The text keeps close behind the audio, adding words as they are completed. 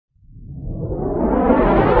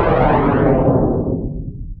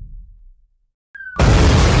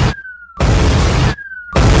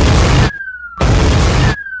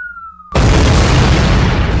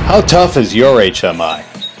How tough is your HMI?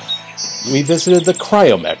 We visited the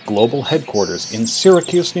Cryomech global headquarters in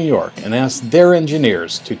Syracuse, New York, and asked their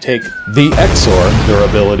engineers to take the EXOR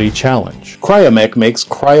Durability Challenge. Cryomech makes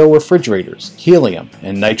cryo-refrigerators, helium,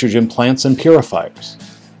 and nitrogen plants and purifiers.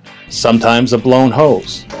 Sometimes a blown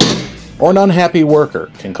hose or an unhappy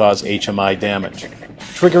worker can cause HMI damage,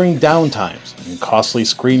 triggering downtimes and costly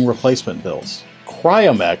screen replacement bills.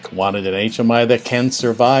 Cryomech wanted an HMI that can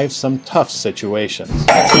survive some tough situations.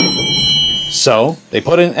 So, they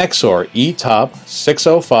put an EXOR E-Top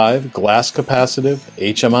 605 glass capacitive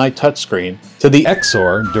HMI touchscreen to the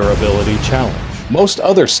EXOR Durability Challenge. Most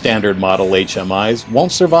other standard model HMIs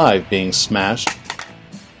won't survive being smashed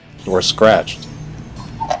or scratched.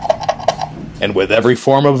 And with every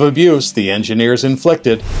form of abuse the engineers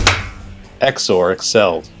inflicted, EXOR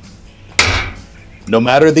excelled. No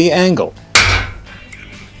matter the angle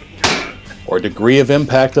or degree of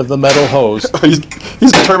impact of the metal hose,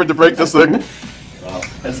 he's determined to break this thing. Wow,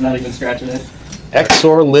 that's not even scratching it.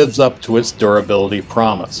 EXOR lives up to its durability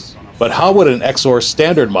promise. But how would an EXOR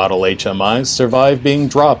standard model HMI survive being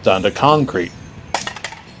dropped onto concrete?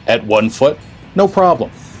 At 1 foot, no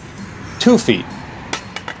problem. 2 feet,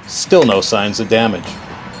 still no signs of damage.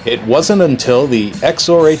 It wasn't until the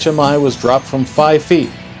EXOR HMI was dropped from 5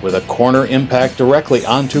 feet with a corner impact directly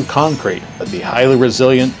onto concrete that the highly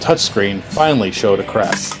resilient touchscreen finally showed a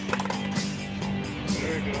crack.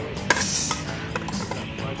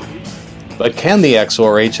 But can the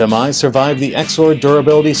EXOR HMI survive the EXOR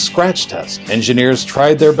Durability Scratch Test? Engineers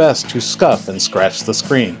tried their best to scuff and scratch the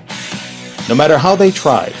screen. No matter how they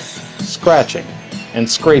tried, scratching and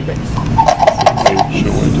scraping.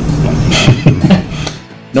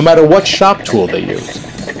 No matter what shop tool they used,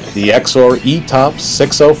 the EXOR E-Top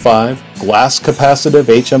 605 glass capacitive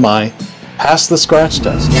HMI passed the scratch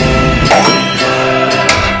test.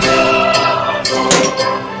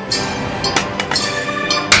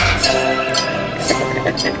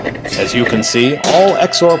 As you can see, all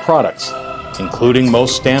EXOR products, including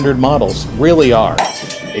most standard models, really are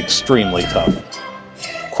extremely tough.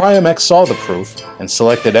 Cryomech saw the proof and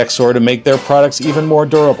selected EXOR to make their products even more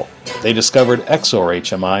durable. They discovered EXOR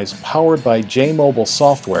HMIs powered by J-Mobile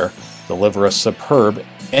software deliver a superb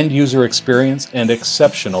end-user experience and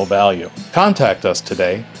exceptional value. Contact us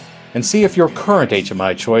today and see if your current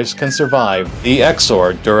HMI choice can survive the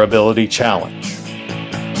EXOR Durability Challenge.